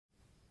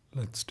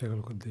Let's take a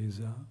look at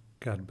these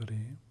Cadbury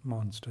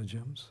Monster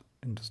Gems.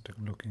 Interesting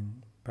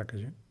looking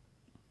packaging.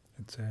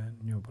 It's a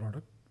new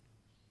product.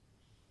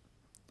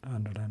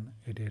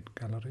 188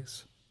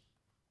 calories.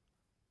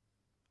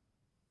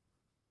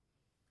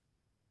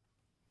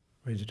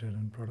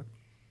 Vegetarian product.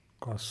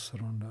 Costs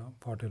around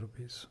 40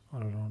 rupees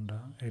or around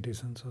 80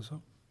 cents or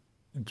so.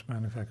 It's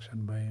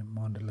manufactured by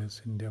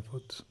Mondelez India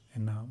Foods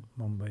in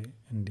Mumbai,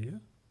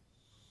 India.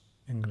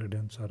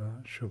 Ingredients are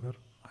sugar,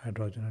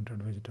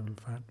 hydrogenated vegetable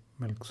fat,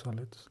 milk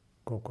solids,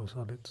 cocoa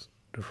solids,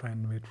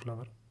 refined wheat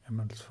flour,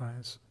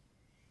 emulsifiers,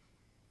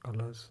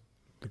 colors,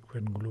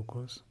 liquid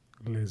glucose,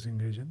 glazing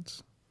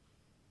agents.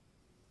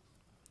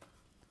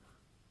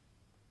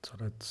 So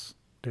let's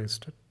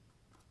taste it.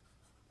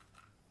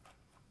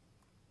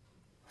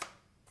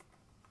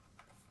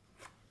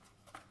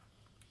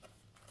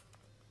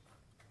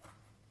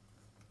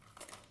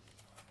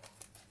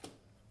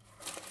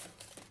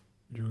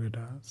 You get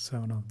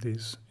 7 of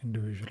these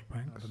individual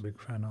packs. I'm a big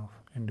fan of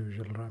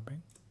individual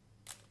wrapping.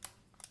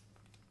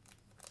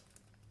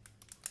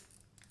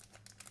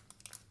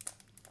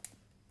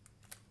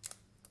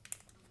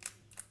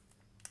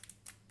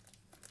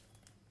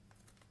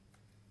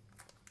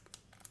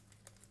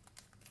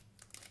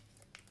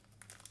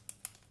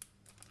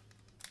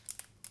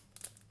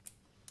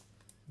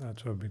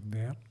 That's how big they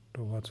are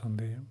to what's on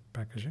the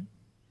packaging.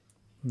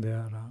 They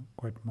are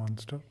quite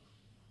monster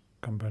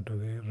compared to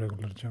the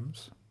regular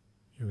gems.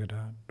 You get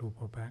a 2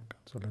 per pack.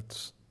 So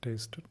let's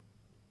taste it.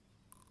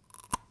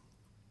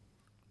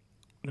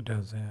 It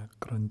has a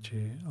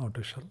crunchy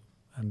outer shell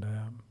and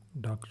a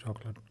dark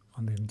chocolate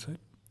on the inside.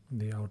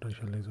 The outer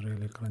shell is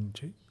really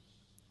crunchy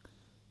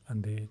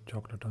and the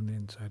chocolate on the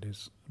inside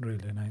is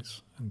really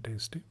nice and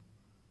tasty.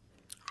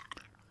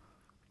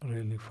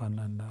 Really fun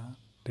and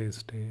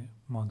tasty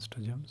monster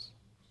gems.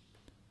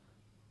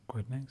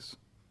 Quite nice.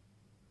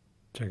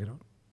 Check it out.